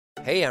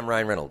Hey, I'm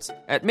Ryan Reynolds.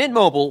 At Mint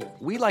Mobile,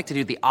 we like to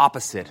do the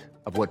opposite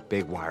of what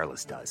Big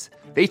Wireless does.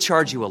 They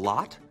charge you a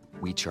lot,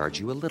 we charge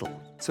you a little.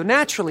 So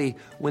naturally,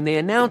 when they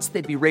announced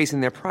they'd be raising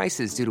their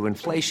prices due to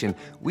inflation,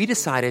 we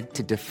decided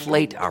to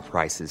deflate our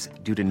prices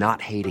due to not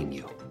hating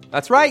you.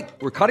 That's right.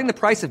 We're cutting the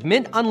price of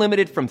Mint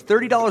Unlimited from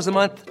 $30 a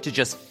month to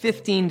just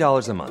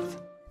 $15 a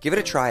month. Give it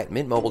a try at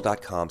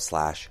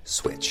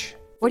mintmobile.com/switch.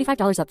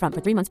 $45 up front for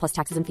 3 months plus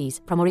taxes and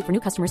fees. Promo rate for new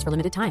customers for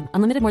limited time.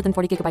 Unlimited more than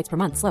 40 gigabytes per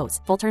month. Slows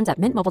full terms at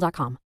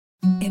mintmobile.com.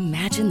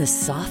 Imagine the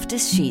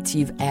softest sheets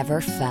you've ever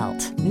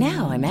felt.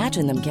 Now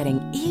imagine them getting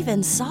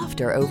even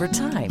softer over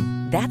time.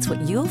 That's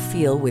what you'll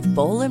feel with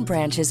Boll &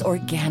 Branch's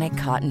organic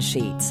cotton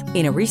sheets.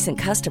 In a recent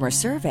customer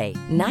survey,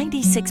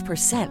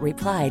 96%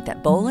 replied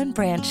that Boll &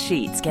 Branch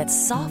sheets get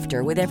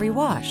softer with every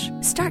wash.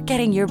 Start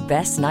getting your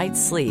best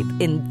night's sleep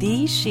in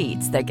these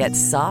sheets that get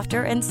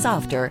softer and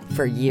softer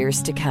for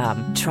years to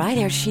come. Try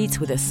their sheets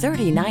with a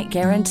 30-night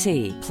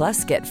guarantee.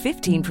 Plus, get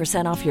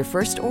 15% off your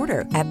first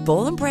order at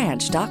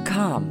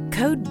bollandbranch.com.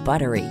 Code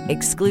BUTTERY.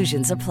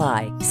 Exclusions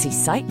apply. See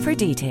site for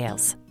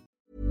details.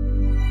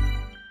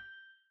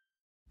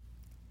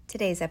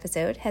 Today's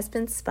episode has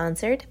been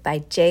sponsored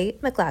by J.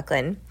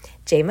 McLaughlin.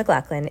 J.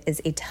 McLaughlin is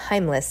a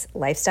timeless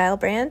lifestyle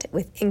brand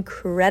with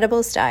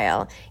incredible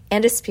style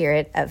and a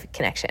spirit of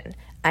connection.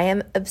 I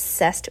am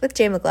obsessed with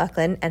J.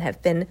 McLaughlin and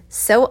have been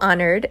so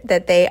honored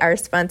that they are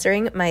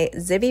sponsoring my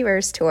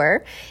Zibbyverse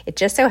tour. It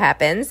just so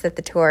happens that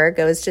the tour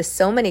goes to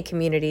so many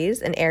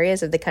communities and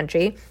areas of the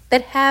country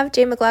that have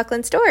J.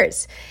 McLaughlin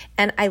stores.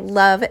 And I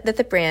love that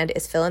the brand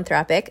is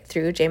philanthropic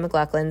through J.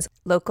 McLaughlin's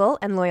local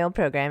and loyal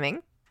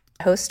programming.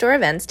 Host store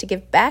events to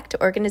give back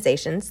to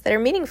organizations that are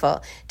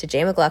meaningful to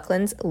J.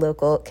 McLaughlin's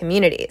local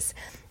communities.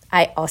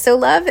 I also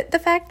love the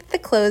fact that the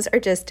clothes are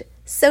just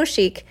so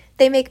chic.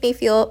 They make me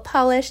feel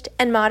polished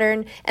and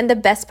modern, and the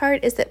best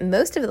part is that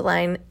most of the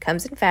line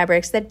comes in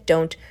fabrics that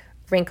don't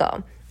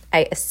wrinkle.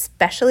 I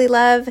especially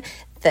love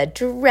the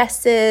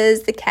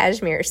dresses, the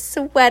cashmere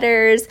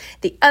sweaters,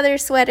 the other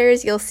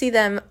sweaters. You'll see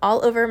them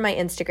all over my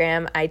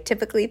Instagram. I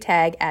typically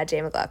tag at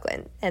J.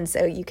 McLaughlin, and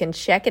so you can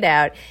check it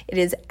out. It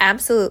is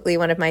absolutely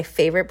one of my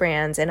favorite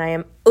brands, and I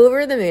am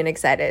over the moon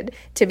excited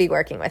to be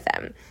working with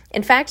them.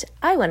 In fact,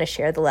 I want to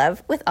share the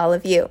love with all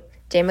of you.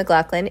 J.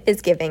 McLaughlin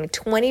is giving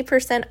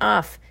 20%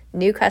 off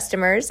new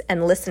customers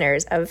and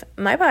listeners of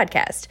my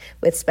podcast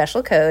with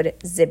special code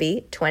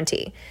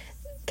ZIBBY20,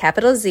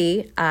 capital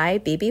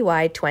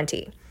ZIBBY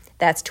 20.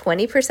 That's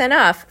 20%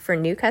 off for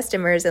new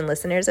customers and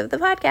listeners of the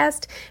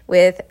podcast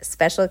with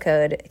special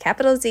code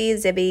capital Z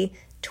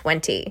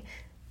ZIBBY20.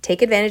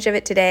 Take advantage of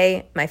it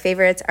today. My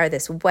favorites are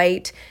this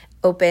white,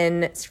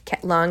 open,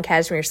 long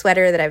cashmere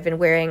sweater that I've been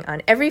wearing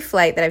on every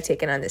flight that I've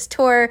taken on this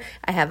tour.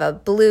 I have a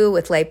blue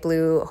with light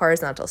blue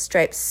horizontal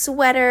striped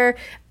sweater,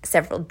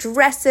 several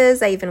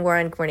dresses I even wore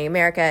on Good Morning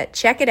America.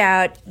 Check it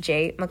out,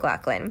 J.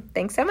 McLaughlin.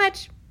 Thanks so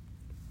much.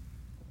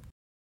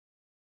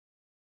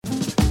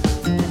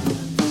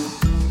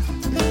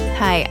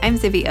 Hi, I'm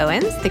Zibby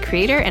Owens, the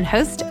creator and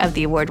host of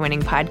the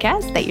award-winning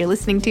podcast that you're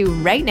listening to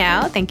right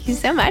now. Thank you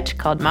so much,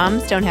 called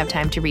Moms Don't Have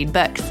Time to Read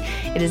Books.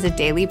 It is a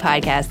daily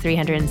podcast,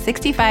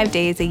 365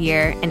 days a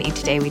year, and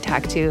each day we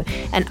talk to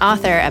an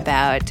author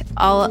about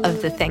all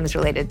of the things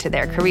related to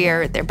their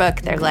career, their book,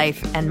 their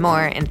life, and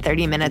more in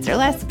 30 minutes or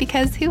less,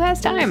 because who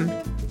has time?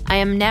 I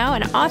am now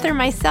an author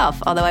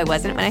myself, although I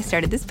wasn't when I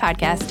started this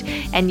podcast,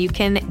 and you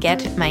can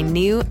get my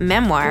new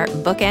memoir,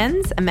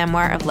 Bookends, a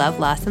memoir of love,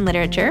 loss, and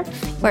literature,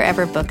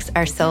 wherever books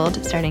are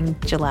sold starting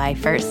July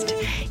 1st.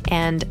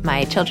 And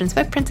my children's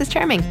book, Princess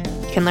Charming.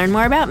 You can learn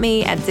more about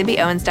me at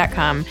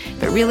zibbyowens.com,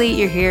 but really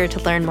you're here to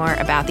learn more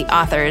about the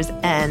authors,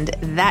 and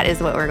that is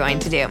what we're going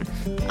to do.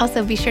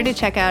 Also, be sure to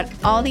check out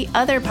all the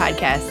other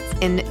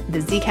podcasts in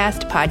the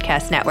Zcast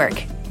Podcast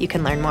Network. You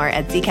can learn more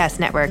at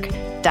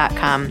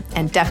zcastnetwork.com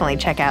and definitely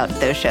check out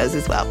those shows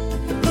as well.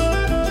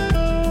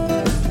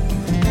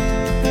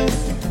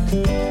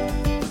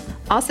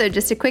 Also,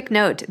 just a quick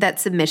note that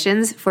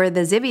submissions for the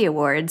Zibby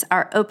Awards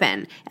are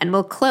open and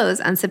will close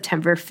on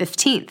September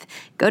 15th.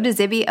 Go to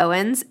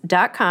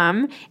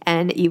zibbyowens.com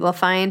and you will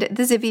find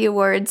the Zibby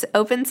Awards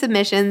open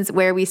submissions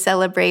where we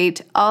celebrate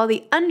all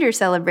the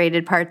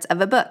under-celebrated parts of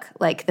a book,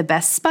 like the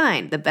best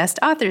spine, the best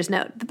author's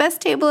note, the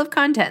best table of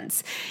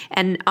contents.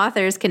 And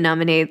authors can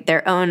nominate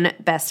their own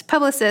best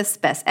publicists,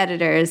 best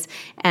editors,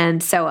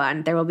 and so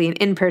on. There will be an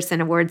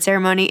in-person award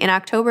ceremony in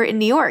October in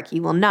New York.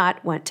 You will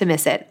not want to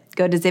miss it.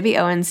 Go to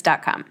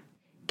zibbyowens.com.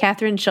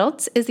 Kathryn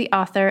Schulz is the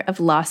author of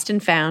Lost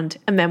and Found,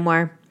 a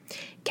memoir.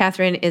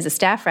 Kathryn is a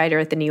staff writer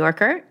at The New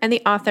Yorker and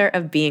the author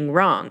of Being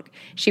Wrong.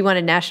 She won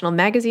a National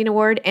Magazine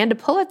Award and a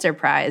Pulitzer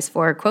Prize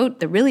for,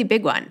 quote, the really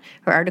big one,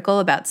 her article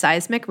about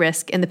seismic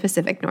risk in the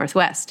Pacific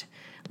Northwest.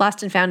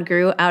 Lost and Found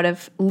grew out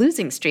of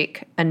Losing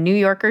Streak, a New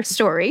Yorker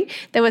story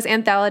that was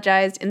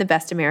anthologized in the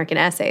Best American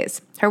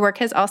Essays. Her work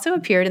has also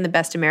appeared in the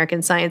Best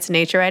American Science and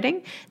Nature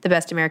Writing, the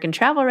Best American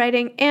Travel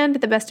Writing, and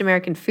the Best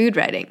American Food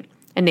Writing.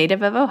 A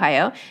native of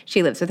Ohio,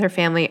 she lives with her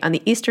family on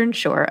the eastern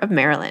shore of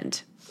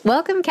Maryland.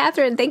 Welcome,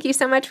 Catherine. Thank you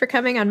so much for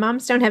coming on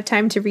Moms Don't Have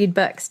Time to Read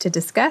Books to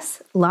discuss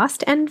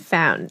Lost and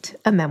Found,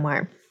 a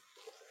memoir.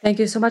 Thank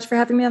you so much for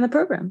having me on the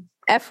program.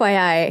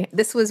 FYI,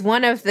 this was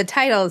one of the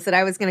titles that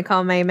I was going to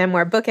call my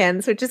memoir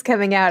Bookends, which is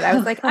coming out. I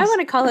was like, I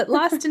want to call it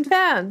Lost and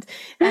Found.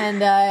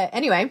 And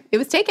anyway, it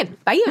was taken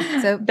by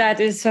you. So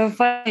that is so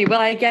funny. Well,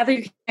 I gather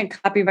you can't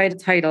copyright a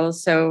title,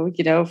 so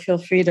feel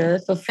free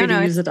to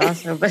use it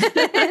also. But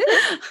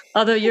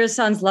although yours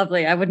sounds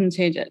lovely, I wouldn't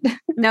change it.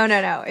 No.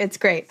 It's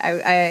great.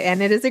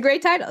 And it is a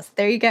great title. So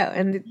there you go.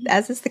 And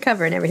as is the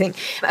cover and everything.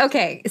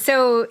 Okay.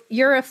 So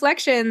your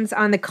reflections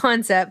on the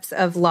concepts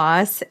of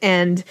loss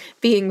and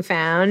being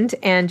found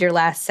and your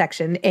last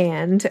section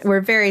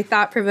were very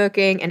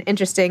thought-provoking and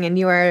interesting. And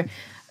you are,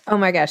 oh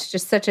my gosh,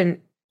 just such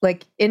an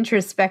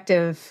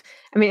introspective.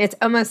 I mean, it's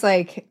almost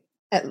like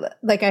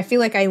I feel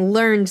like I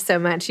learned so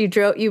much.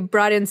 You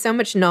brought in so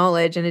much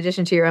knowledge in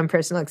addition to your own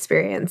personal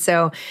experience.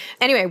 So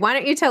anyway, why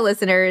don't you tell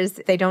listeners,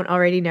 if they don't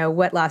already know,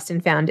 what Lost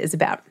and Found is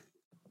about?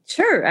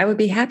 Sure, I would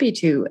be happy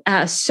to.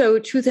 So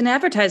Truth in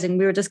Advertising,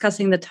 we were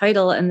discussing the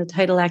title, and the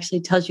title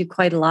actually tells you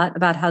quite a lot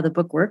about how the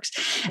book works.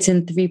 It's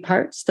in 3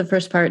 parts. The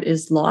first part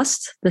is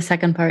lost. The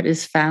second part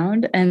is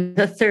found. And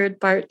the third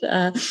part,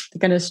 the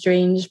kind of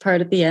strange part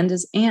at the end,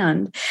 is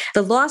and.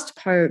 The lost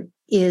part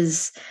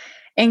is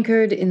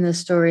anchored in the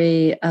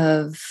story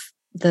of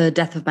the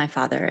death of my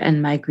father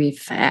and my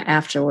grief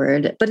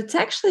afterward. But it's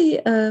actually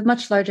a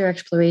much larger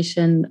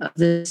exploration of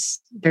this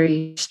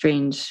very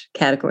strange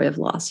category of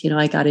loss.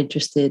 I got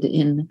interested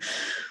in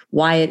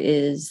why it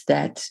is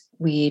that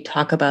we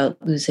talk about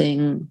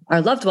losing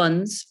our loved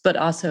ones, but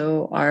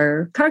also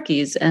our car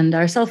keys and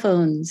our cell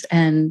phones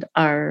and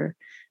our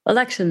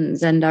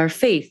elections and our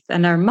faith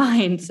and our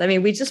minds. I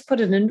mean, we just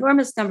put an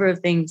enormous number of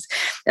things,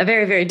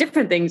 very, very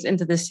different things,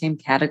 into the same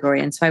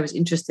category. And so I was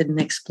interested in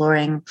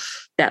exploring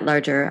that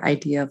larger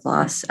idea of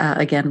loss,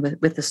 again,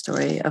 with the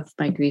story of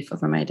my grief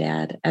over my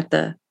dad at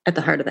the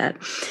heart of that.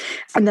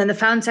 And then the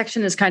found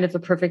section is kind of a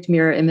perfect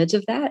mirror image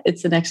of that.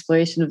 It's an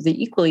exploration of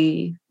the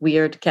equally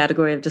weird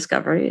category of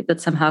discovery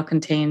that somehow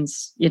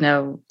contains,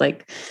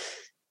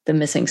 the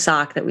missing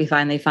sock that we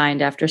finally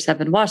find after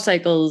 7 wash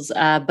cycles,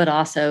 but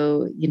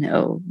also,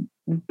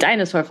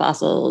 dinosaur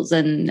fossils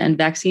and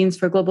vaccines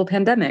for global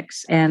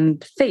pandemics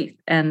and faith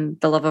and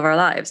the love of our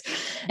lives.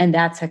 And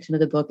that section of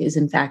the book is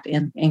in fact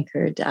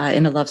anchored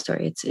in a love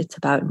story. It's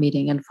about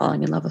meeting and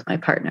falling in love with my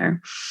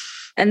partner.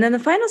 And then the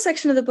final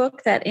section of the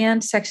book, that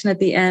and section at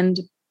the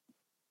end,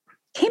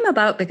 came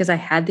about because I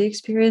had the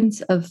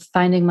experience of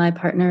finding my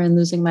partner and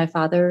losing my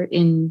father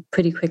in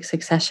pretty quick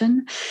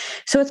succession.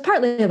 So it's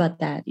partly about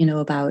that,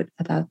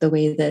 about the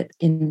way that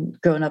in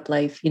grown up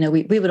life,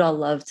 we would all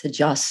love to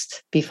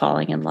just be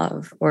falling in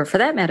love, or for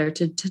that matter,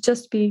 to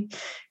just be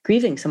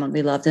grieving someone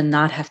we loved and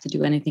not have to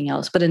do anything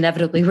else. But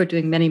inevitably, we're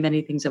doing many,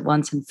 many things at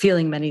once and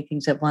feeling many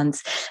things at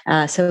once.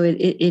 So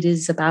it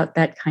is about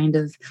that kind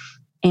of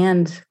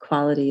and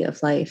quality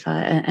of life,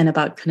 and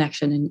about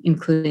connection,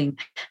 including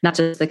not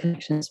just the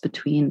connections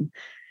between,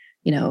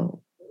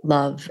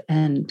 love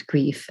and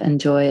grief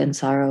and joy and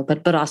sorrow,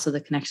 but also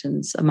the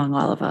connections among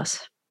all of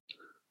us.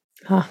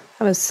 Oh,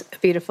 that was a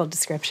beautiful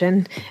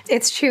description.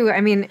 It's true.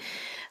 I mean,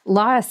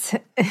 loss,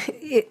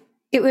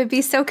 it would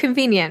be so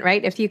convenient,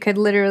 right? If you could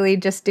literally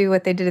just do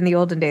what they did in the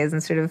olden days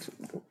and sort of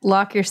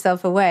lock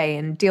yourself away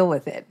and deal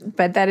with it.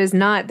 But that is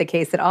not the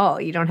case at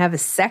all. You don't have a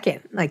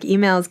second.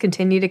 Emails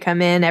continue to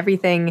come in.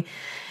 Everything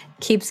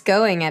keeps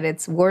going at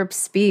its warp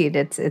speed.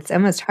 It's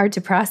almost hard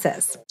to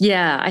process.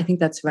 Yeah, I think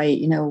that's right.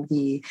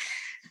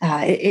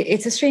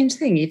 It's a strange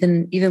thing,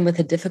 even with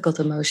a difficult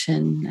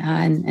emotion.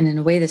 And in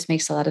a way, this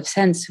makes a lot of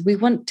sense. We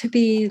want to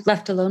be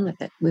left alone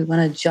with it. We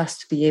want to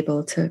just be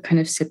able to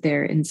kind of sit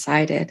there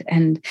inside it.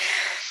 And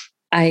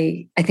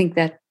I think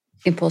that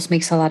impulse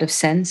makes a lot of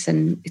sense.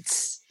 And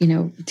it's,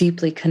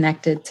 deeply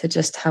connected to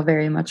just how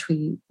very much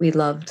we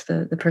loved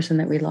the person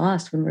that we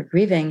lost when we're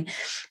grieving.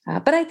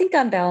 But I think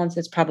on balance,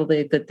 it's probably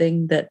a good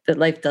thing that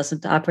life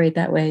doesn't operate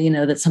that way,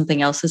 that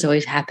something else is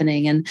always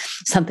happening and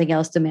something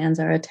else demands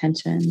our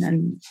attention.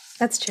 And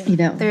that's true. We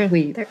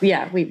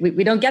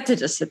don't get to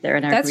just sit there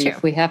in our grief.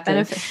 True. We have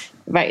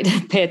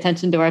to pay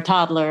attention to our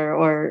toddler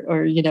or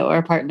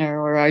our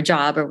partner or our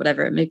job or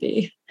whatever it may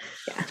be.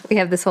 Yeah. We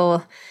have this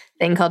whole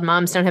thing called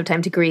Moms Don't Have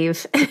Time to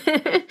Grieve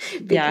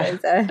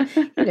because,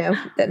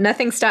 that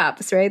nothing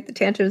stops, right? The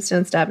tantrums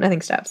don't stop,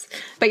 nothing stops.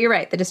 But you're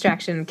right. The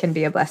distraction can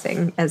be a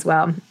blessing as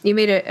well. You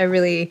made a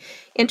really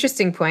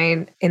interesting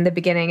point in the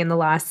beginning in the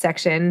last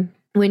section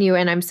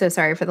and I'm so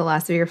sorry for the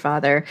loss of your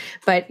father,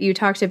 but you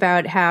talked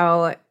about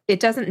how it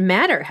doesn't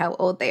matter how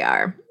old they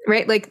are,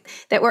 right?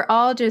 That we're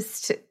all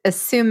just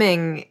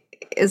assuming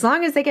as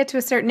long as they get to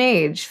a certain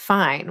age,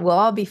 fine. We'll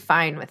all be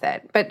fine with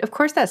it. But of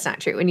course, that's not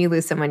true. When you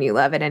lose someone you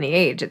love at any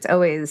age, it's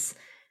always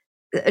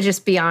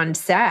just beyond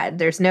sad.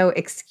 There's no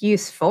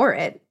excuse for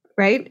it,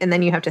 right? And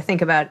then you have to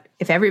think about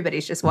if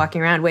everybody's just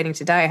walking around waiting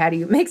to die, how do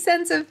you make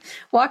sense of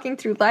walking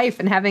through life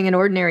and having an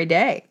ordinary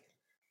day?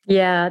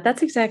 Yeah,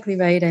 that's exactly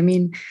right. I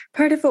mean,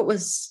 part of what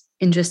was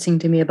interesting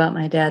to me about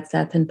my dad's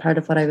death and part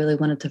of what I really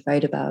wanted to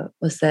write about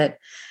was that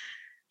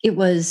it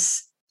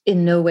was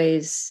in no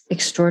ways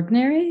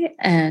extraordinary,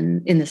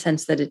 and in the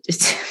sense that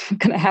it's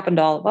going to happen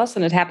to all of us.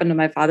 And it happened to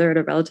my father at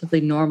a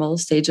relatively normal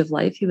stage of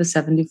life. He was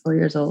 74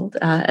 years old.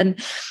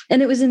 And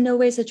it was in no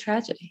ways a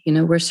tragedy.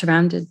 We're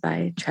surrounded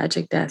by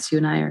tragic deaths. You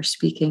and I are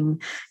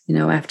speaking,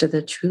 after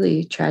the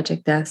truly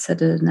tragic deaths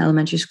at an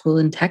elementary school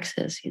in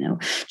Texas.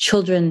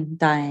 Children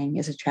dying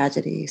is a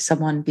tragedy.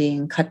 Someone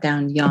being cut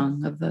down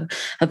young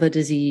of a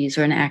disease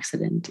or an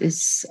accident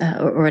is,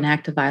 or an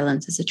act of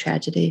violence is a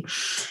tragedy.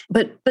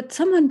 But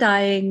someone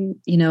dying,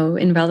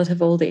 in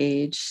relative old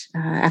age,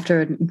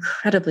 after an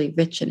incredibly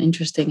rich and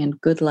interesting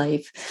and good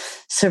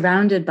life,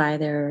 surrounded by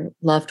their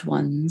loved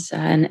ones,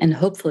 and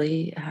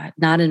hopefully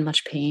not in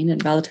much pain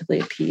and relatively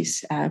at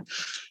peace.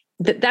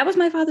 That was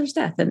my father's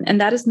death.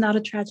 And that is not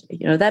a tragedy.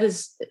 That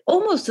is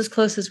almost as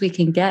close as we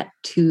can get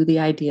to the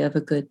idea of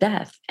a good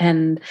death.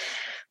 And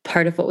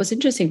part of what was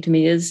interesting to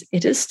me is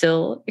it is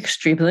still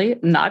extremely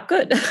not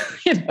good.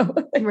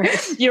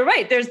 Right. You're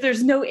right.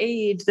 There's no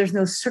age, there's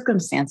no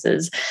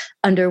circumstances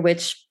under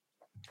which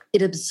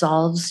it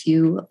absolves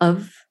you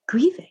of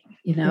grieving.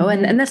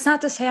 And that's not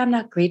to say I'm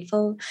not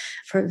grateful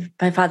for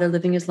my father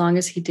living as long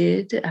as he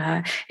did.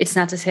 It's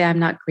not to say I'm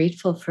not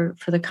grateful for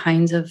the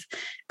kinds of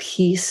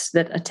peace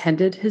that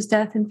attended his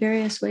death in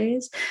various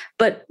ways.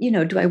 But,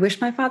 do I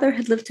wish my father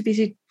had lived to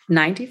be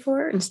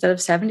 94 instead of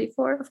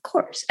 74? Of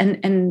course.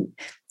 And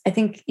I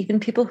think even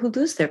people who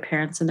lose their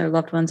parents and their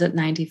loved ones at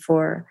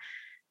 94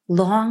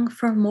 long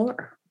for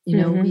more.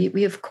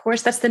 We of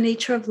course, that's the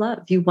nature of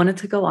love. You want it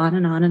to go on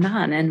and on and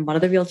on. And one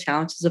of the real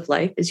challenges of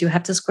life is you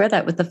have to square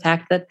that with the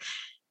fact that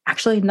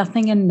actually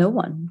nothing and no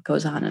one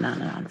goes on and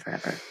on and on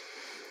forever.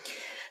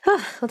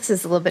 Oh, well, this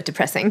is a little bit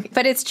depressing,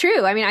 but it's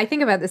true. I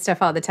think about this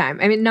stuff all the time.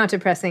 Not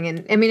depressing.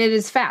 And it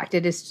is fact.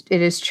 It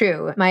is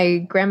true. My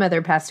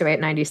grandmother passed away at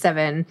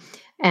 97.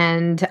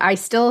 And I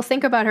still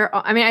think about her.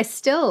 I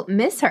still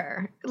miss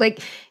her.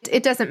 Like,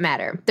 it doesn't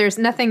matter. There's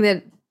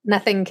nothing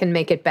can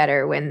make it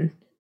better when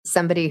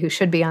somebody who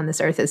should be on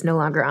this earth is no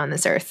longer on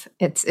this earth.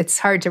 It's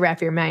hard to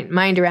wrap your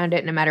mind around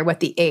it, no matter what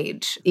the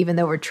age, even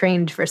though we're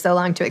trained for so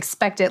long to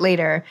expect it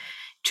later.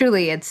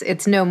 Truly,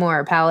 it's no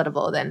more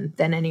palatable than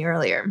any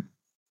earlier.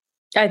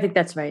 I think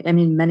that's right.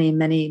 Many, many,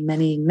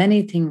 many,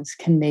 many things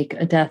can make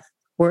a death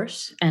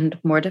worse and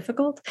more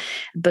difficult,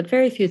 but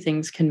very few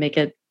things can make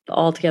it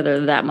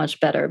altogether that much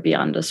better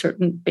beyond a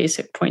certain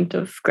basic point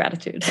of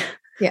gratitude.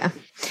 Yeah.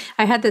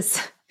 I had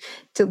this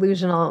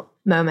delusional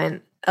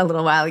moment a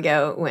little while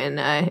ago when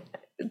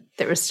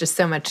there was just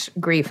so much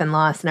grief and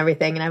loss and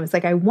everything. And I was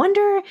like, I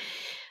wonder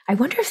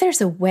if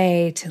there's a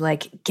way to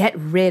get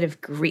rid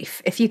of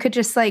grief. If you could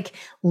just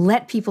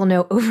let people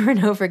know over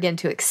and over again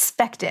to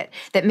expect it,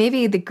 that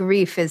maybe the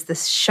grief is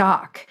this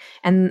shock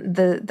and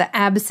the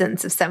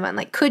absence of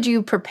someone. Could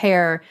you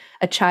prepare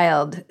a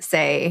child,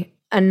 say,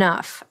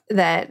 enough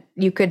that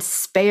you could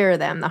spare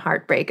them the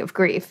heartbreak of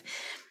grief?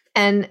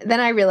 And then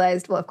I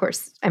realized, well, of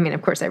course I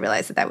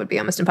realized that would be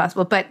almost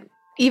impossible. But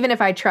even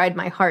if I tried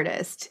my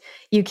hardest,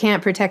 you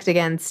can't protect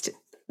against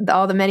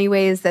all the many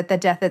ways that the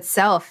death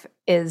itself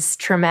is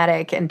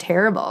traumatic and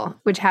terrible,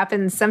 which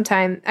happens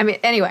sometime.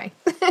 Anyway,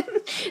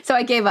 so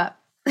I gave up.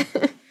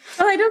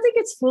 Well, I don't think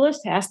it's foolish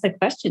to ask the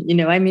question.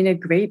 A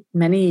great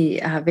many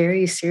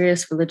very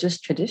serious religious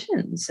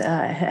traditions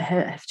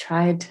have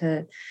tried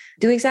to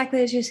do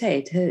exactly as you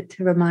say, to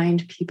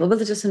remind people,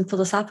 religious and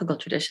philosophical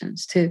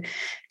traditions,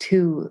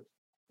 to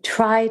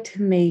try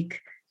to make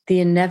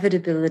the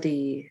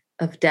inevitability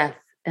of death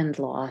and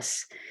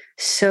loss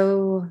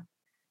so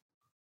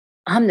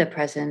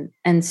omnipresent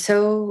and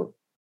so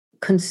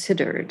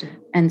considered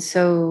and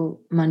so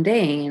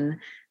mundane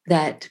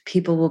that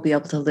people will be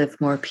able to live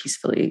more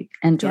peacefully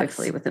and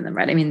joyfully within them,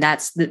 right?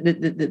 That's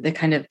the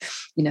kind of,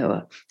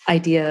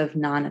 idea of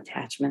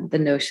non-attachment, the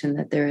notion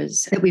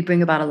that we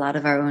bring about a lot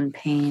of our own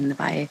pain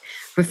by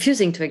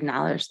refusing to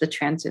acknowledge the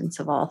transience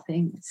of all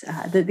things.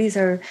 That these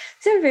are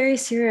very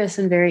serious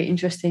and very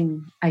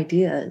interesting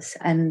ideas.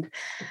 And,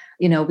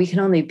 we can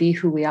only be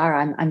who we are.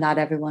 I'm not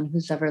everyone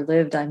who's ever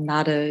lived. I'm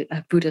not a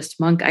Buddhist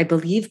monk. I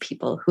believe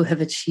people who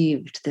have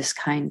achieved this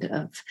kind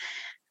of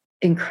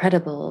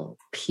incredible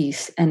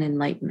peace and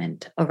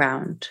enlightenment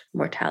around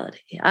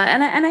mortality.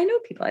 And I know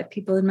people. I have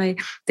people in my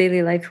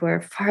daily life who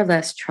are far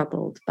less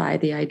troubled by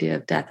the idea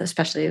of death,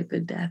 especially a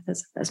good death,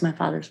 as my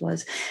father's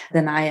was,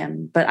 than I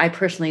am. But I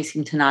personally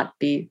seem to not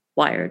be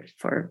wired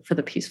for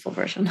the peaceful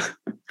version.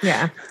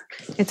 Yeah.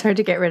 It's hard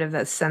to get rid of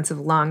that sense of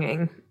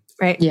longing,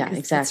 right? Yeah,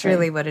 exactly. That's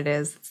really what it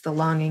is. It's the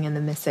longing and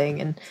the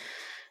missing.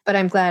 But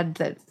I'm glad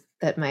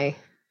that my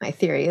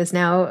theory is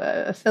now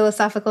a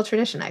philosophical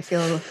tradition. I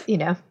feel,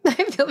 I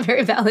feel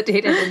very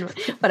validated in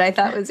what I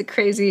thought was a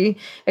crazy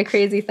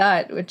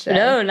thought, which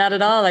no, not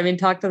at all.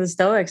 Talk to the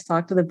Stoics,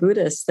 talk to the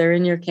Buddhists. They're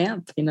in your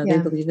camp. They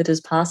believe it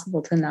is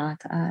possible to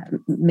not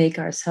make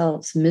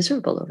ourselves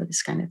miserable over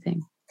this kind of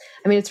thing.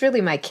 It's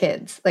really my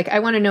kids. I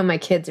want to know my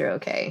kids are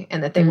okay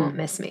and that they won't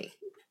miss me.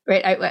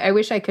 Right. I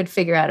wish I could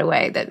figure out a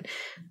way that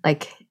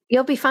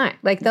you'll be fine.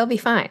 They'll be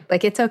fine.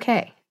 It's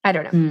okay. I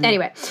don't know.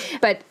 Anyway,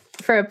 but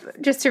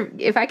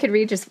if I could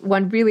read just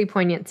one really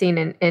poignant scene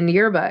in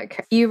your book,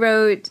 you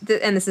wrote,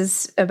 and this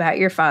is about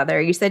your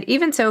father, you said,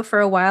 even so, for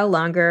a while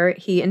longer,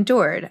 he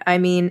endured. I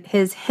mean,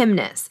 his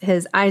himness,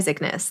 his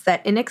Isaacness,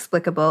 that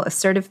inexplicable,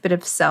 assertive bit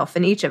of self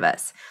in each of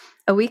us.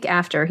 A week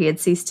after, he had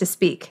ceased to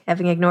speak,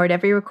 having ignored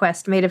every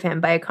request made of him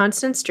by a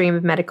constant stream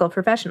of medical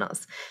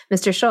professionals.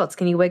 Mr. Schultz,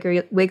 can you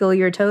wiggle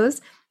your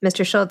toes?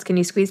 Mr. Schultz, can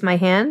you squeeze my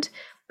hand?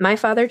 My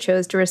father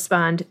chose to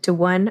respond to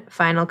one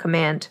final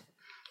command.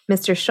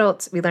 Mr.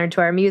 Schultz, we learned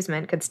to our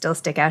amusement, could still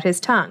stick out his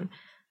tongue.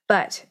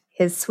 But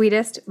his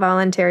sweetest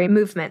voluntary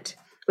movement,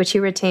 which he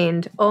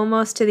retained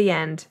almost to the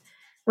end,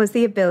 was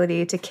the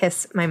ability to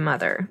kiss my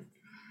mother.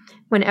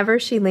 Whenever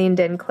she leaned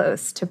in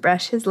close to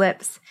brush his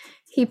lips,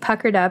 he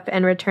puckered up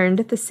and returned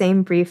the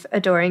same brief,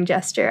 adoring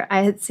gesture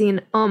I had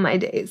seen all my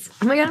days.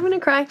 Oh my God, I'm going to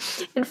cry.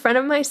 In front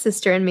of my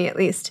sister and me, at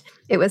least.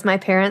 It was my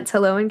parents'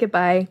 hello and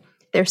goodbye,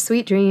 their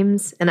sweet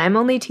dreams, and I'm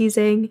only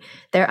teasing,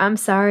 their I'm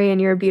sorry and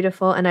you're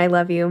beautiful and I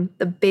love you,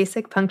 the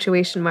basic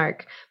punctuation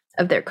mark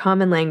of their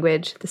common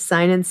language, the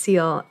sign and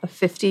seal of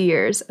 50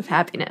 years of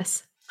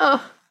happiness.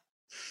 Oh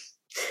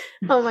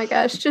my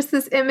gosh, just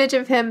this image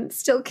of him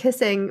still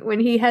kissing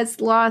when he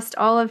has lost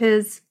all of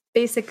his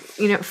basic,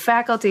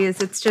 faculties.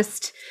 It's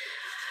just,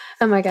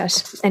 oh my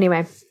gosh.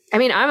 Anyway, I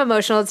mean, I'm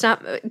emotional. It's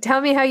not,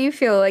 tell me how you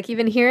feel, like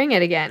even hearing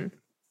it again.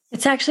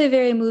 It's actually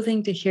very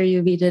moving to hear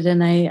you read it.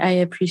 And I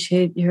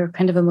appreciate your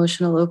kind of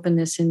emotional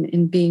openness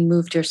in being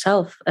moved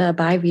yourself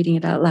by reading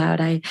it out loud.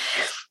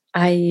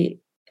 I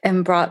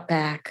am brought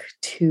back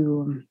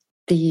to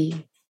the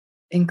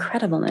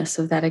incredibleness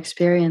of that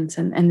experience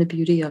and the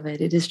beauty of it.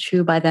 It is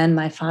true. By then,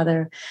 my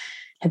father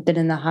had been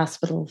in the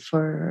hospital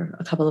for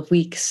a couple of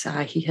weeks.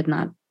 He had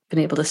not been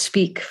able to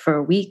speak for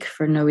a week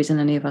for no reason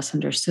any of us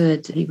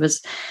understood. He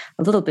was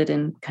a little bit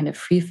in kind of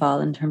free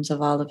fall in terms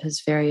of all of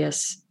his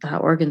various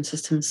organ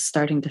systems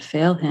starting to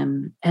fail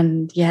him.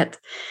 And yet,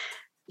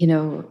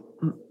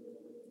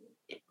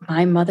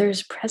 my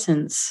mother's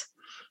presence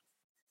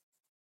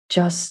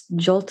just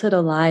jolted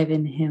alive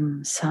in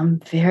him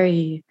some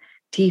very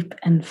deep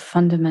and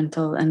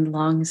fundamental and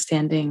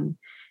long-standing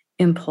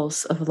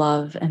impulse of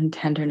love and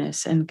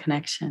tenderness and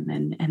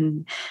connection.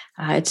 And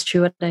it's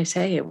true what I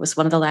say. It was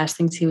one of the last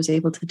things he was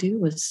able to do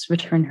was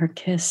return her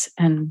kiss.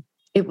 And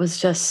it was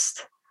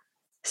just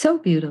so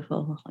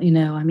beautiful.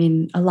 I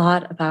mean, a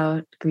lot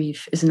about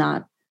grief is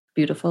not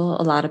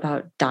beautiful. A lot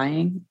about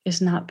dying is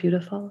not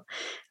beautiful.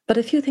 But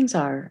a few things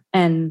are.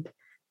 And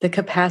the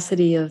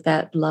capacity of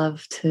that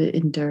love to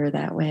endure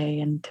that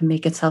way and to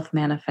make itself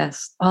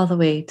manifest all the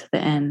way to the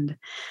end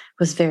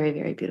was very,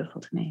 very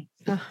beautiful to me.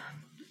 Oh.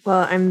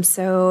 Well, I'm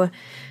so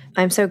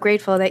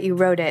grateful that you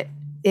wrote it.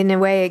 In a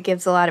way, it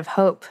gives a lot of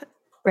hope,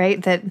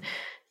 right? That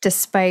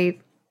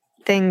despite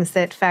things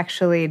that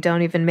factually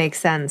don't even make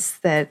sense,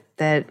 that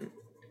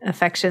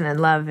affection and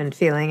love and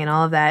feeling and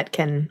all of that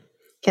can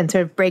sort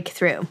of break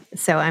through.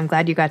 So I'm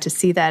glad you got to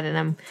see that,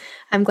 and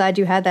I'm glad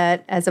you had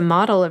that as a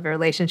model of a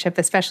relationship,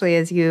 especially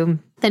as you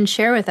then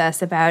share with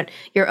us about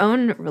your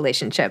own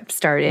relationship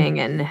starting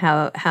and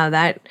how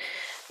that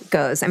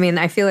goes. I mean,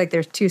 I feel like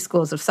there's two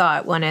schools of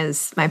thought. One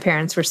is my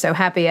parents were so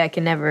happy I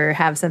can never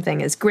have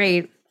something as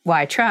great.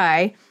 Why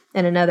try?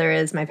 And another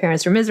is my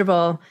parents were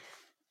miserable.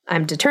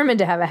 I'm determined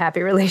to have a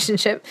happy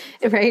relationship,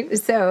 right?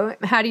 So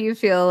how do you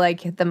feel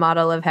like the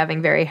model of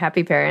having very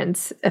happy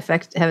parents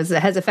has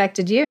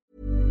affected you?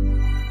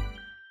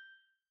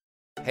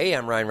 Hey,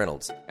 I'm Ryan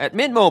Reynolds. At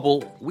Mint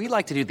Mobile, we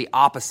like to do the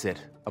opposite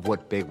of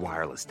what Big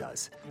Wireless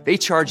does. They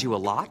charge you a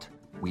lot.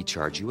 We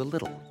charge you a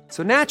little.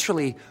 So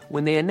naturally,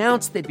 when they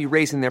announced they'd be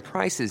raising their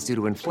prices due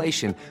to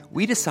inflation,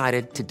 we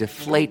decided to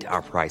deflate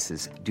our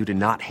prices due to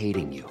not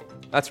hating you.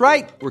 That's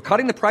right. We're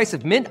cutting the price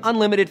of Mint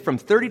Unlimited from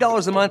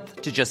 $30 a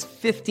month to just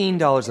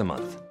 $15 a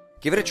month.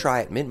 Give it a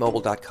try at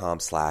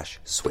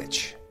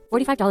mintmobile.com/switch.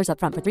 $45 up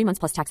front for 3 months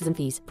plus taxes and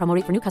fees. Promo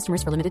rate for new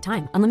customers for limited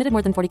time. Unlimited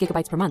more than 40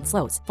 gigabytes per month.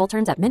 Slows full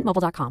terms at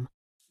mintmobile.com.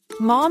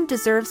 Mom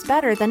deserves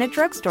better than a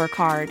drugstore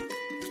card.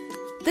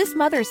 This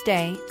Mother's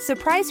Day,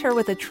 surprise her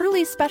with a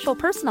truly special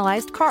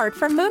personalized card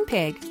from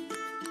Moonpig.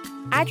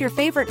 Add your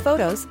favorite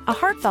photos, a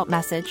heartfelt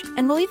message,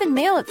 and we'll even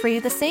mail it for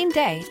you the same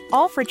day,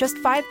 all for just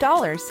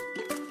 $5.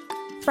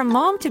 From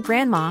mom to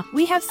grandma,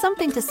 we have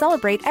something to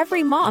celebrate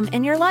every mom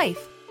in your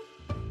life.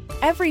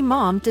 Every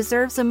mom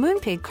deserves a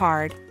Moonpig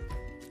card.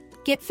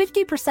 Get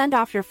 50%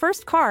 off your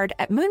first card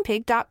at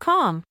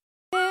Moonpig.com.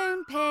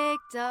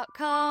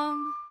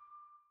 Moonpig.com.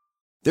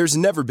 There's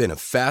never been a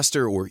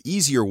faster or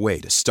easier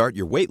way to start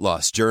your weight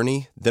loss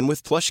journey than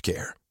with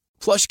PlushCare.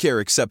 PlushCare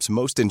accepts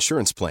most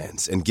insurance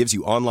plans and gives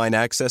you online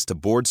access to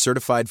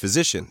board-certified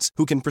physicians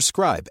who can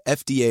prescribe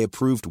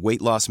FDA-approved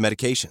weight loss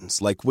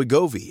medications like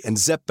Wegovy and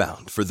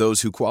Zepbound for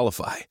those who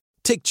qualify.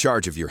 Take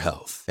charge of your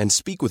health and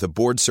speak with a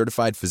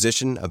board-certified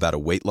physician about a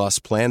weight loss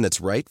plan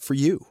that's right for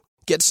you.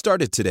 Get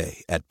started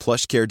today at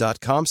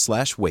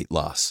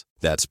plushcare.com/weight-loss.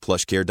 That's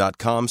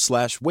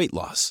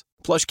plushcare.com/weight-loss.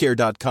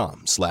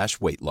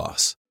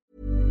 plushcare.com/weight-loss.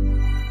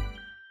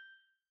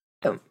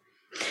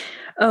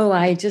 Oh,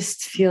 I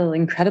just feel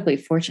incredibly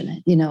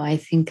fortunate. I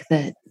think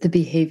that the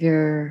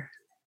behavior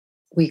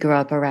we grew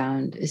up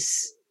around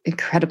is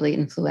incredibly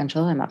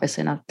influential. I'm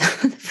obviously not the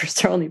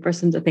first or only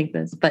person to think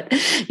this, but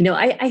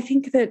I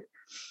think that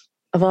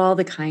of all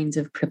the kinds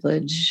of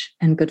privilege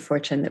and good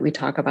fortune that we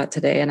talk about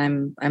today, and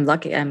I'm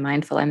lucky, I'm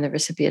mindful, I'm the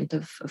recipient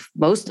of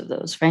most of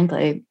those,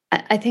 frankly.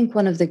 I think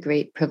one of the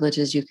great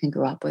privileges you can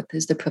grow up with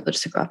is the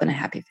privilege to grow up in a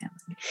happy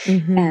family.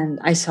 Mm-hmm. And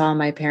I saw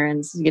my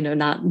parents,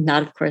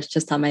 not of course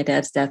just on my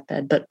dad's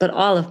deathbed, but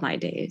all of my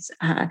days,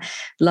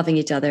 loving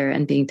each other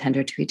and being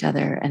tender to each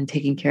other and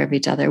taking care of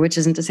each other, which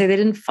isn't to say they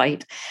didn't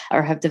fight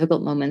or have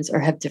difficult moments or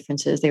have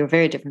differences. They were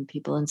very different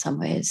people in some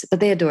ways,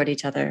 but they adored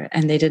each other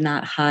and they did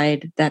not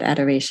hide that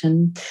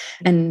adoration.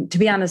 And to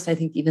be honest, I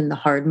think even the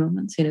hard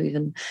moments,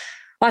 even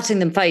watching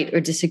them fight or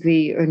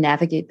disagree or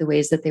navigate the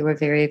ways that they were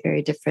very,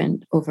 very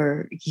different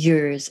over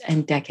years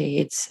and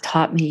decades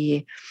taught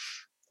me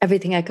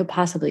everything I could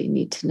possibly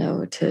need to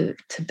know to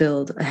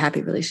build a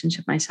happy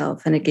relationship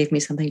myself. And it gave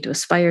me something to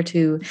aspire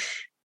to.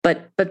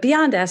 But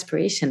beyond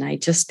aspiration, I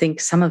just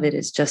think some of it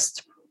is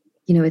just,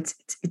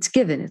 it's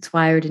given, it's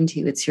wired into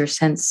you. It's your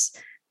sense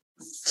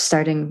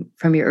starting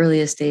from your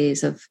earliest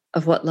days of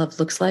what love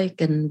looks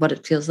like and what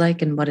it feels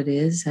like and what it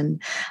is.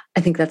 And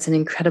I think that's an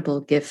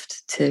incredible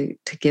gift to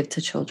give to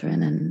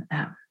children. And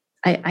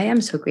I am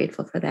so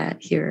grateful for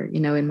that here,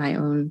 in my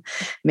own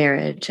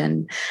marriage.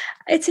 And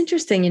it's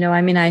interesting,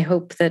 I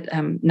hope that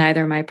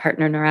neither my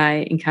partner nor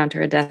I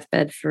encounter a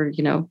deathbed for,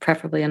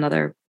 preferably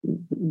another,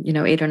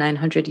 800 or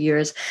 900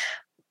 years.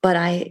 But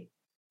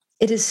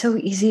it is so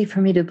easy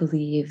for me to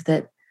believe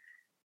that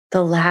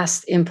the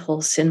last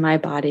impulse in my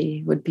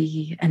body would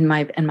be, and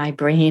my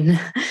brain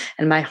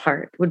and my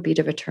heart would be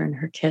to return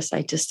her kiss.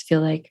 I just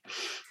feel like,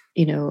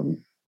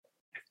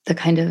 the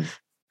kind of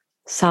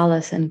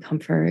solace and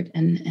comfort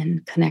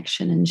and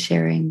connection and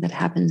sharing that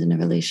happens in a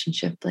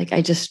relationship. Like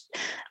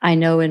I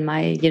know in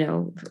my,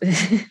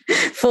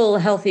 full,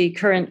 healthy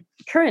current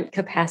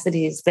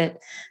capacities that,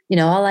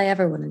 all I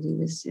ever want to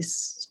do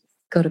is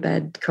go to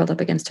bed curled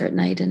up against her at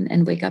night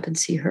and wake up and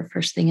see her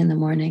first thing in the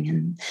morning.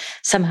 And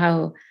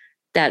somehow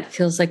that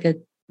feels like a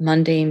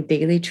mundane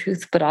daily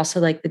truth, but also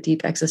like the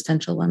deep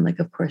existential one. Like,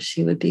 of course,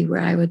 she would be where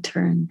I would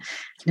turn,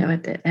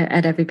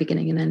 at every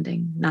beginning and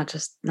ending, not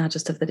just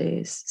of the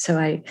days. So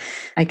I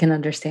can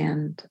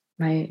understand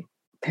my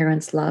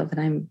parents' love,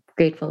 and I'm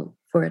grateful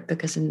for it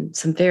because in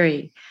some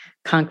very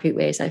concrete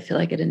ways, I feel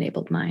like it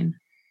enabled mine.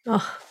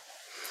 Oh,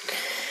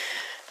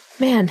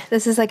 man,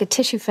 this is like a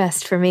tissue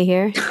fest for me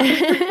here.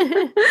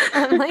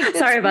 I'm like,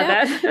 sorry about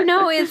that.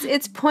 No,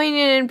 it's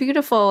poignant and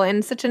beautiful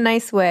in such a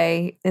nice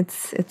way. It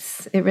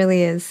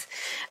really is.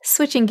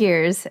 Switching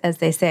gears, as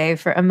they say,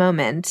 for a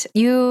moment.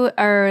 You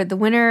are the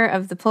winner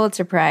of the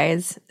Pulitzer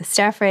Prize,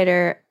 staff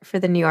writer for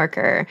The New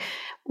Yorker.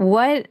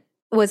 What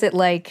was it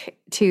like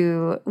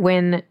to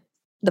win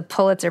the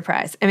Pulitzer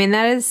Prize? I mean,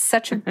 that is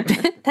such a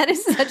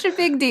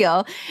big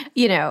deal.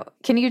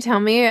 Can you tell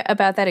me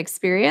about that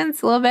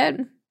experience a little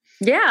bit?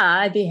 Yeah,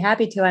 I'd be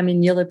happy to. I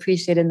mean, you'll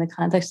appreciate in the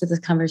context of this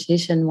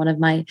conversation, one of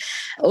my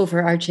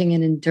overarching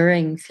and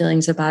enduring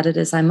feelings about it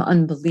is I'm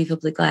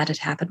unbelievably glad it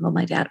happened while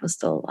my dad was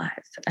still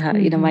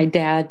alive. My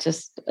dad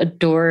just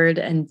adored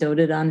and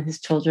doted on his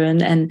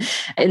children. And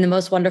in the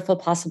most wonderful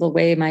possible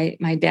way,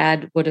 my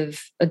dad would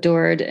have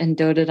adored and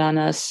doted on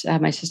us,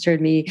 my sister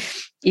and me,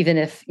 even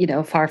if,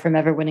 far from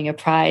ever winning a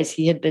prize,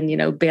 he had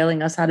been,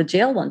 bailing us out of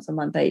jail once a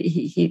month.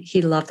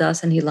 He loved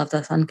us, and he loved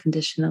us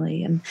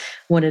unconditionally and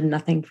wanted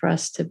nothing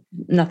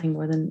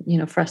more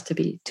than, for us to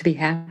be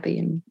happy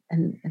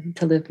and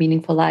to live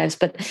meaningful lives.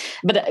 But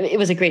it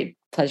was a great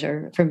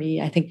pleasure for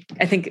me. I think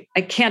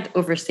I can't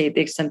overstate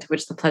the extent to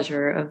which the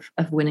pleasure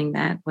of winning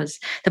that was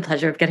the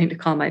pleasure of getting to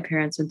call my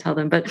parents and tell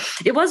them. But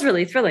it was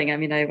really thrilling. I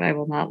mean, I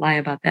will not lie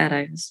about that.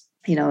 I was,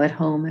 at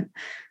home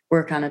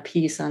work on a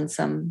piece on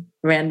some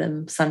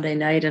random Sunday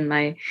night, and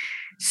my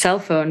cell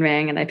phone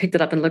rang, and I picked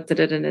it up and looked at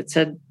it, and it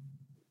said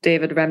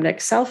David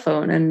Remnick's cell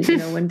phone. And,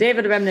 when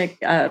David Remnick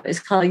is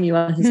calling you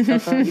on his cell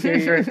phone, either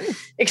you're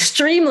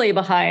extremely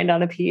behind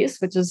on a piece,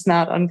 which is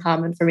not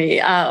uncommon for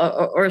me,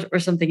 or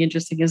something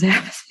interesting is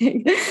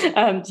happening.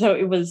 So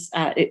it was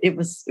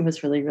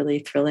really, really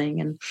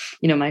thrilling. And,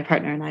 my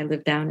partner and I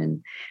lived down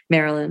in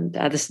Maryland.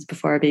 This is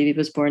before our baby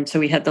was born. So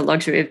we had the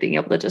luxury of being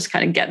able to just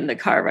kind of get in the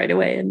car right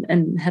away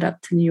and head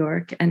up to New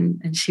York.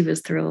 And she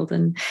was thrilled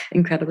and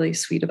incredibly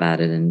sweet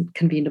about it and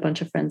convened a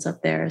bunch of friends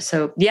up there.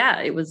 So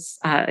yeah, it was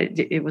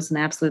an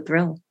absolute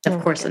thrill.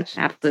 Of course, an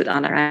absolute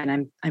honor.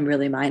 And I'm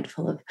really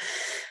mindful of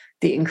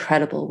the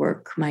incredible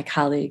work my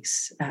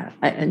colleagues,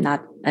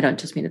 I don't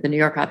just mean at the New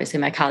Yorker, obviously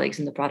my colleagues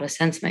in the broadest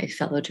sense, my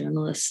fellow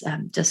journalists,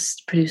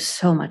 just produce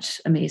so much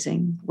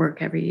amazing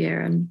work every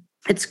year. And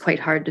it's quite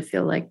hard to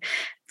feel like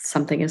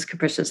something as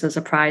capricious as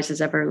a prize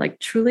is ever like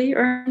truly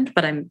earned,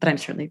 but I'm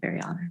certainly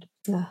very honored.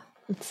 Oh,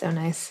 that's so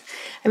nice.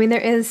 I mean, there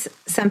is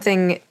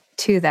something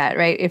to that,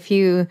 right? If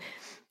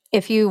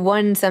you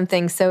won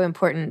something so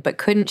important but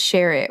couldn't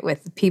share it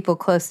with the people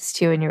closest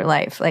to you in your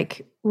life,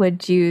 like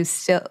would you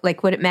still,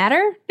 like, would it matter?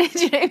 Do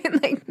you know what I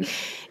mean?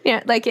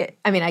 Like, like it,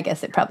 I mean, I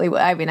guess it probably would.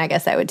 I mean, I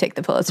guess I would take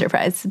the Pulitzer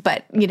Prize,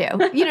 but you know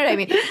what I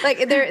mean?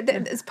 Like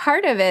there's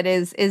part of it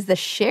is the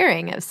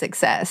sharing of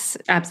success.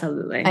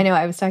 Absolutely. I know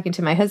I was talking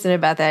to my husband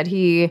about that.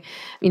 He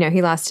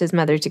lost his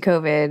mother to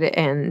COVID,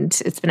 and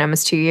it's been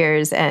almost 2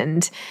 years.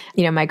 And,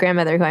 my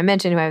grandmother, who I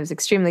mentioned, who I was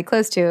extremely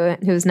close to,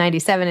 who was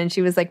 97, and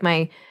she was like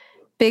my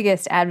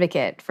biggest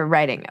advocate for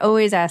writing,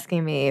 always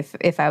asking me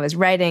if I was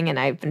writing, and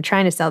I've been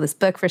trying to sell this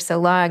book for so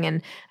long, and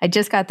I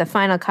just got the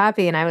final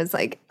copy, and I was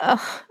like,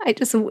 oh,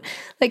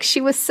 she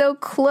was so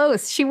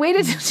close. She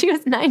waited till she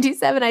was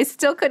 97. I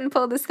still couldn't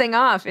pull this thing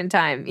off in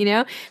time,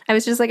 I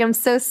was just like, I'm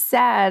so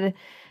sad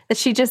that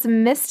she just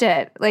missed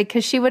it, like,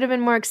 because she would have been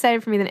more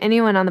excited for me than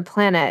anyone on the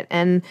planet.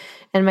 And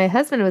my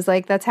husband was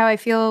like, that's how I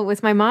feel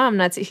with my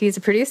mom. He's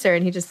a producer,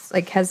 and he just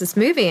like has this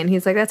movie, and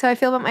he's like, that's how I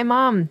feel about my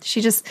mom.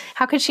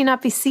 How could she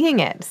not be seeing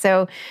it?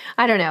 So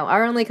I don't know.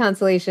 Our only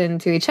consolation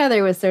to each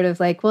other was sort of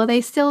like, well,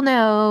 they still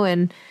know,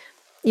 and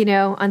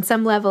on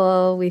some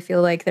level, we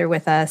feel like they're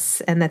with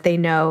us and that they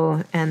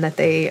know and that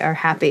they are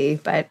happy.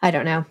 But I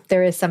don't know.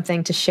 There is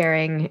something to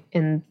sharing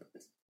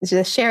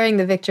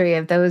the victory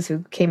of those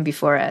who came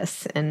before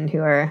us and who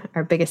are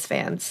our biggest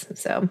fans.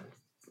 So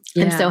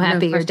I'm so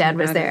happy your dad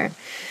was there.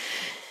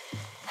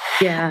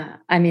 Yeah.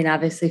 I mean,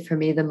 obviously for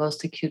me, the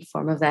most acute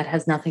form of that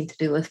has nothing to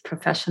do with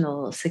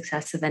professional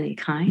success of any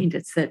kind.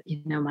 It's that,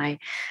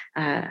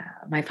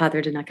 my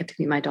father did not get to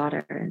meet my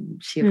daughter,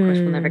 and she, of course,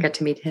 will never get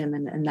to meet him.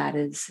 And that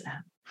is,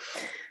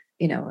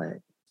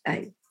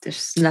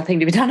 there's nothing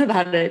to be done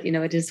about it.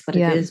 It is what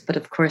it is. But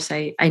of course,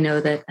 I know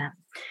that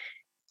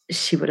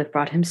she would have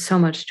brought him so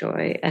much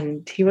joy,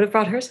 and he would have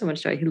brought her so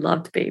much joy. He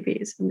loved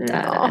babies, and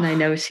I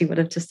know she would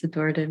have just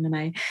adored him.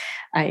 And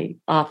I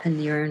often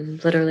yearn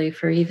literally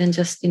for even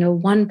just,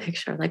 one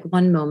picture, like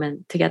one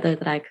moment together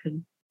that I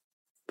could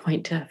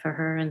point to for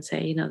her and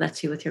say,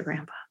 that's you with your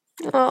grandpa.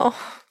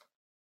 Oh,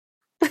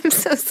 I'm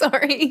so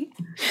sorry.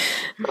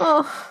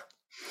 Oh,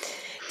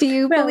 do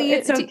you believe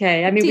it's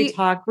okay? We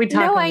talk a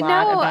lot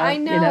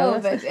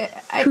about, but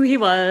who he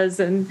was,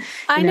 and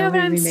I know, but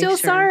I'm still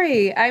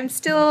sorry. I'm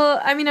still,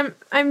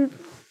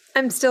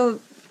 I'm still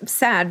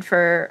sad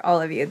for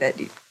all of you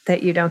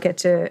that you don't get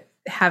to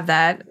have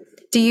that.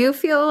 Do you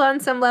feel on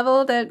some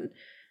level that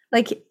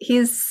like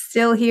he's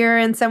still here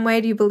in some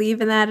way? Do you believe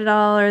in that at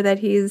all, or that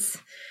he's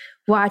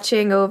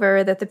watching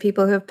over that the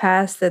people who have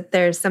passed, that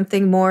there's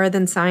something more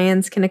than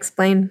science can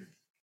explain?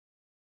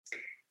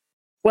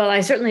 Well,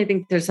 I certainly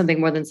think there's something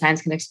more than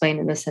science can explain,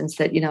 in the sense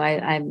that,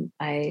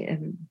 I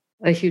am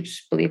a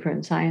huge believer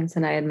in science,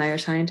 and I admire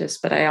scientists,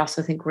 but I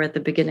also think we're at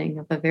the beginning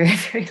of a very,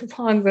 very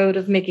long road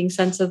of making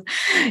sense of,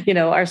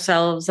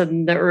 ourselves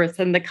and the earth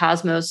and the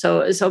cosmos.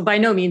 So by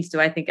no means do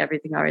I think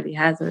everything already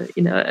has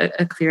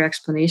a clear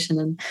explanation.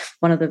 And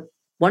one of the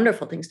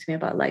wonderful things to me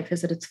about life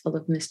is that it's full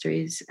of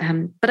mysteries.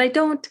 But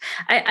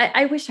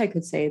I wish I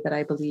could say that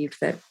I believe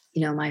that,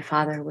 my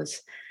father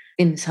was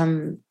in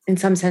some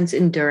sense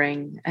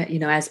enduring,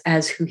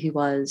 as who he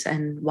was,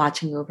 and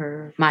watching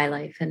over my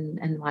life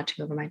and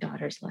watching over my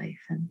daughter's life.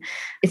 And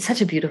it's such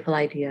a beautiful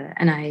idea.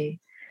 And I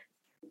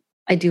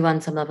do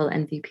on some level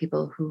envy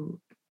people who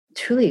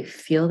truly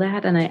feel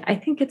that. And I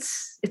think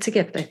it's a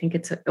gift. I think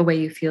it's a way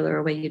you feel or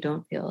a way you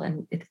don't feel.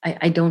 And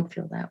I don't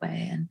feel that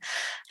way. And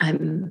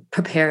I'm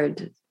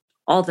prepared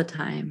all the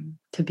time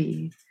to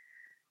be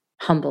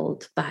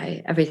humbled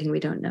by everything we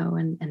don't know,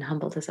 and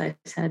humbled, as I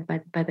said,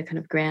 by the kind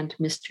of grand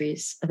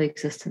mysteries of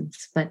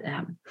existence. But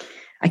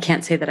I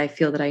can't say that I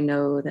feel that I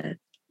know that,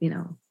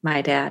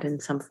 my dad in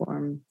some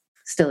form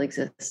still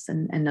exists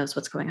and knows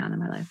what's going on in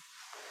my life.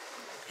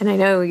 And I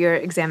know your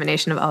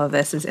examination of all of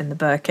this is in the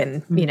book,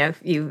 and,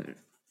 you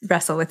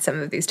wrestle with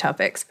some of these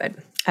topics, but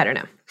I don't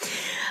know.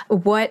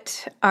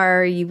 What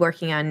are you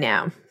working on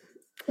now?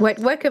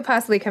 What could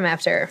possibly come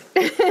after?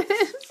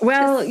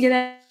 Well,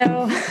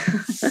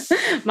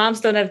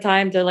 moms don't have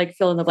time to like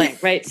fill in the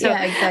blank, right? So,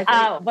 yeah,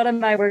 exactly. What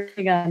am I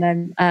working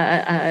on?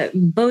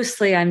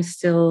 Mostly, I'm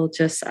still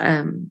just,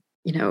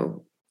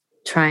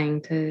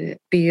 trying to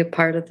be a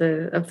part of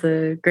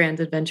the grand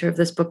adventure of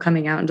this book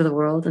coming out into the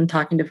world, and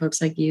talking to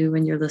folks like you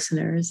and your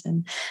listeners,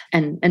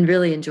 and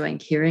really enjoying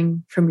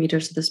hearing from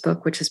readers of this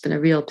book, which has been a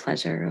real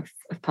pleasure of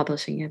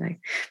publishing it. I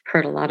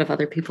heard a lot of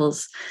other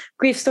people's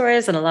grief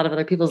stories and a lot of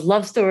other people's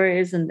love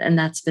stories, and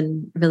that's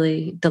been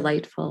really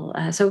delightful.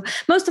 So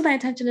most of my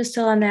attention is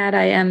still on that.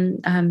 I am,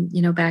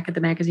 back at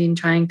the magazine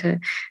trying to,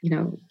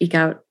 eke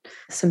out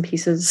some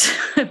pieces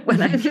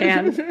when I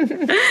can,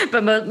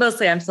 but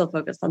mostly I'm still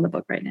focused on the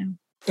book right now.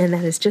 And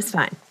that is just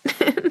fine.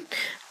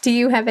 Do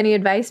you have any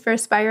advice for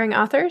aspiring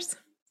authors?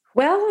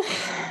 Well,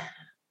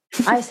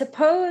 I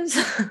suppose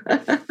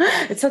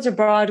it's such a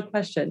broad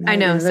question. I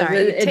know.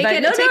 Sorry. Take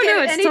it. It's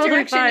any totally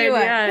direction fine. you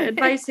want. Yeah,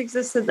 advice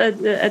exists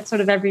at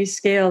sort of every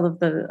scale of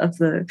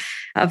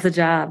the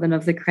job and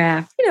of the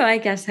craft. I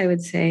guess I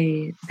would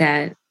say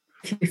that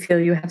if you feel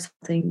you have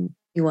something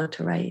you want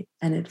to write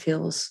and it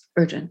feels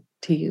urgent,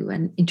 to you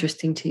and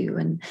interesting to you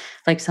and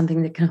like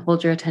something that can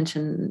hold your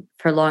attention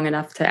for long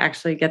enough to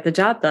actually get the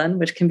job done,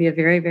 which can be a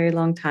very, very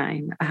long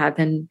time,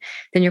 then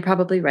you're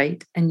probably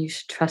right. And you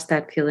should trust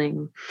that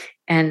feeling.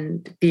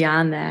 And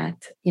beyond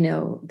that,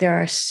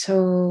 there are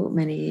so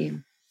many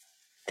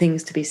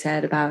things to be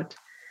said about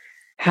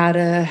how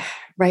to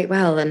write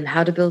well and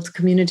how to build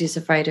communities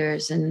of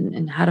writers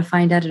and how to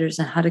find editors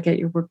and how to get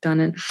your work done.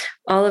 And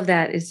all of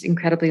that is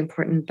incredibly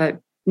important, but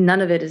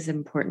none of it is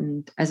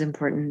important as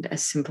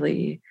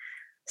simply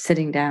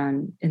sitting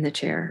down in the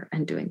chair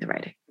and doing the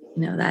writing.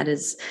 That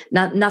is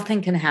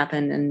nothing can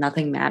happen and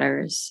nothing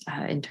matters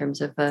in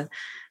terms of a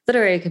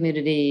literary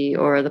community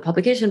or the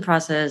publication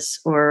process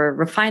or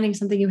refining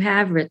something you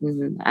have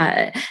written.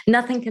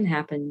 Nothing can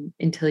happen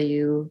until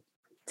you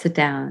sit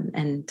down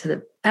and, to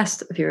the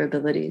best of your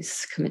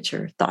abilities, commit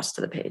your thoughts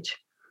to the page.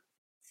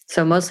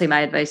 So mostly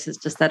my advice is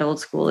just that old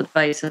school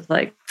advice of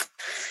like,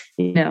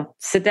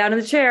 sit down in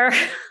the chair.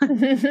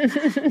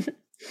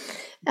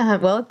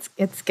 Well,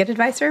 it's good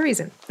advice for a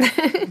reason.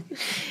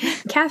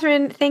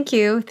 Catherine, thank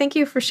you. Thank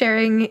you for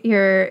sharing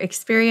your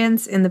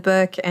experience in the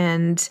book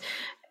and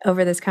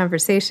over this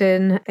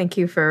conversation. Thank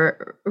you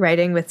for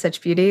writing with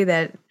such beauty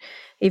that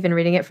even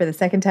reading it for the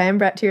second time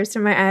brought tears to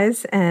my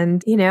eyes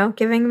and,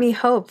 giving me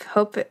hope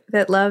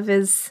that love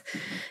is,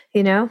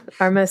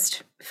 our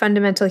most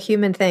fundamental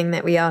human thing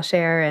that we all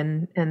share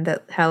and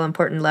that how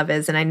important love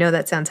is. And I know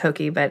that sounds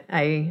hokey, but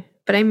I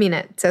mean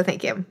it. So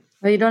thank you.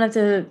 Well, you don't have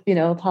to,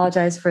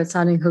 apologize for it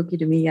sounding hokey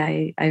to me.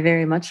 I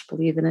very much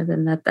believe in it,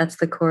 and that's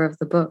the core of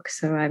the book.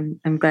 So I'm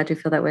glad you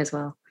feel that way as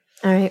well.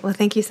 All right. Well,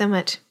 thank you so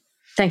much.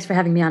 Thanks for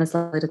having me on. It's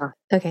lovely to talk.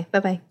 Okay.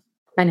 Bye-bye.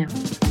 Bye now.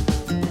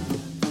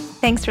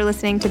 Thanks for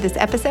listening to this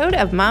episode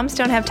of Moms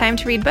Don't Have Time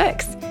to Read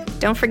Books.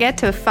 Don't forget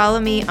to follow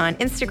me on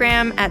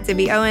Instagram at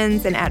Zibby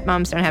Owens and at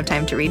Moms Don't Have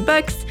Time to Read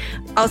Books.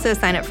 Also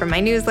sign up for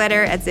my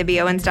newsletter at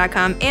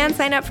zibbyowens.com and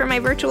sign up for my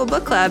virtual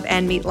book club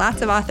and meet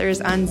lots of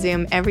authors on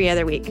Zoom every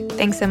other week.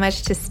 Thanks so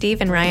much to Steve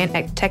and Ryan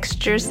at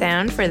Texture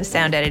Sound for the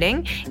sound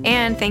editing.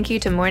 And thank you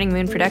to Morning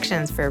Moon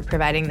Productions for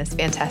providing this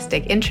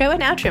fantastic intro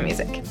and outro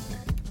music.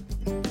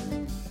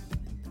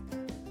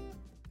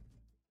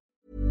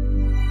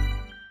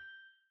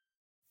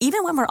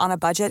 Even when we're on a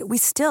budget, we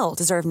still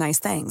deserve nice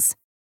things.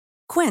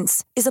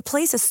 Quince is a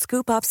place to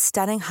scoop up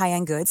stunning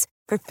high-end goods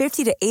for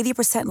 50 to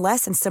 80%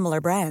 less than similar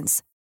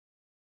brands.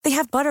 They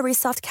have buttery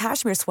soft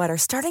cashmere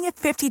sweaters starting at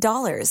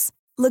 $50,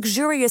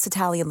 luxurious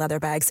Italian leather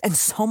bags, and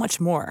so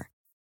much more.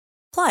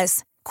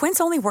 Plus,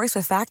 Quince only works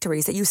with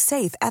factories that use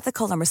safe,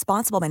 ethical, and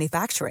responsible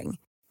manufacturing.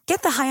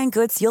 Get the high-end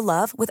goods you'll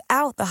love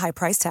without the high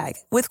price tag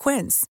with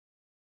Quince.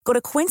 Go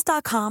to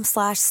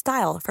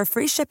quince.com/style for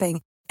free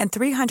shipping and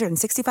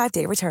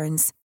 365-day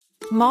returns.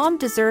 Mom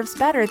deserves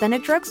better than a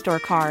drugstore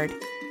card.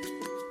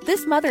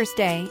 This Mother's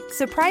Day,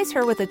 surprise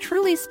her with a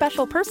truly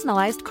special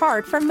personalized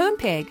card from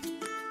Moonpig.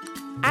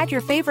 Add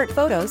your favorite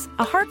photos,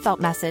 a heartfelt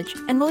message,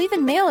 and we'll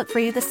even mail it for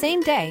you the same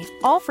day,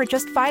 all for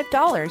just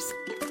 $5.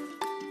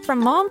 From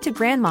mom to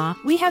grandma,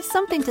 we have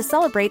something to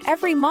celebrate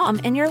every mom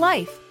in your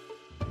life.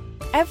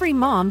 Every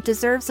mom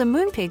deserves a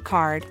Moonpig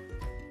card.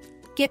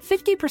 Get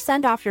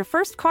 50% off your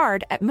first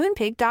card at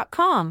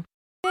Moonpig.com.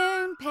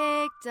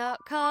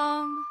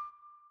 Moonpig.com.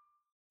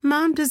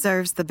 Mom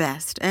deserves the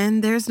best,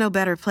 and there's no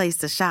better place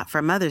to shop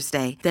for Mother's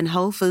Day than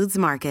Whole Foods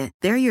Market.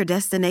 They're your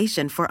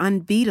destination for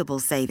unbeatable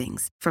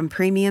savings, from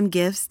premium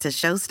gifts to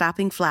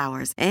show-stopping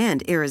flowers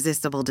and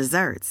irresistible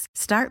desserts.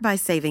 Start by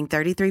saving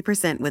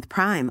 33% with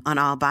Prime on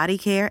all body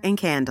care and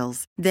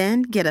candles.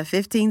 Then get a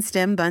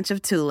 15-stem bunch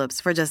of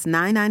tulips for just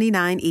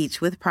 $9.99 each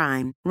with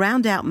Prime.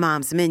 Round out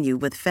Mom's menu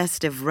with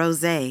festive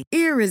rosé,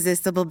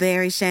 irresistible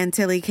berry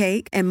chantilly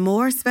cake, and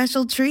more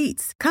special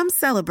treats. Come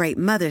celebrate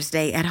Mother's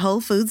Day at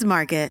Whole Foods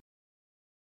Market.